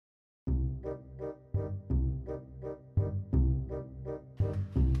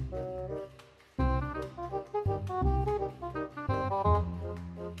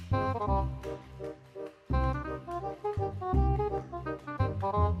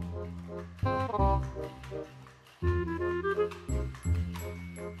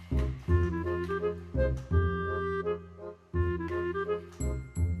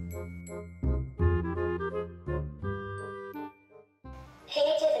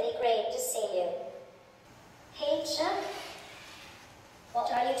great to see you. Hey Chuck, what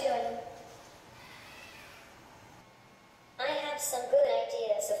are you doing? I have some good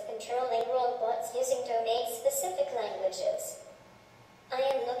ideas of controlling robots using domain-specific languages. I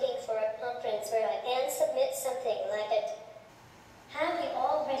am looking for a conference where I can submit something like it. Have you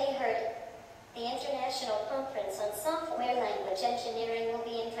already heard? The International Conference on Software Language Engineering will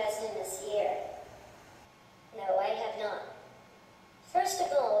be in Dresden this year. No, I have not. First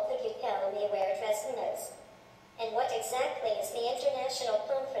of all, could you tell me where Dresden is? And what exactly is the International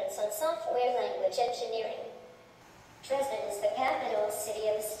Conference on Software Language Engineering? Dresden is the capital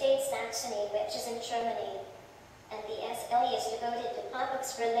city of the state Saxony, which is in Germany. And the SLE is devoted to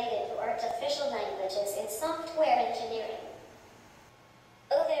topics related to artificial languages in software engineering.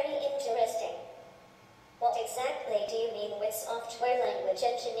 Oh, very interesting. What exactly do you mean with software language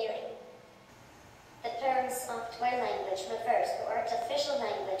engineering? The term software language refers to artificial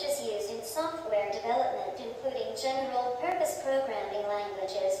languages used in software development, including general-purpose programming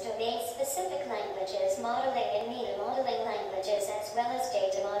languages, domain-specific languages, modeling and meta modeling languages, as well as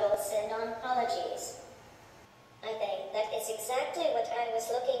data models and ontologies. I think that is exactly what I was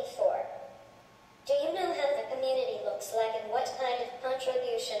looking for. Do you know how the community looks like and what kind of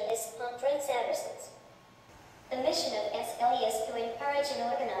contribution this conference addresses? The mission of SLE is to encourage and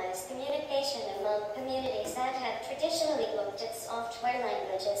organize communication among communities that have traditionally looked at software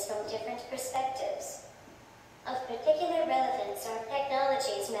languages from different perspectives. Of particular relevance are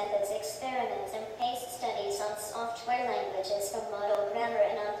technologies, methods, experiments, and case studies on software languages from model, grammar,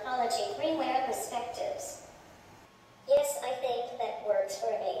 and ontology-aware perspectives. Yes, I think that works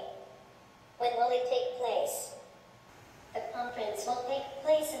for me. When will it take place? The conference will take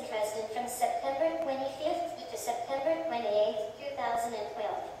place in Dresden from September 25th to September 28th,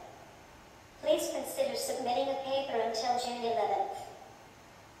 2012. Please consider submitting a paper until June 11th.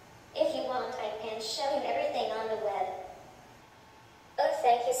 If you want, I can show you everything on the web. Oh,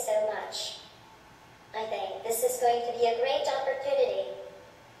 thank you so much. I think this is going to be a great opportunity.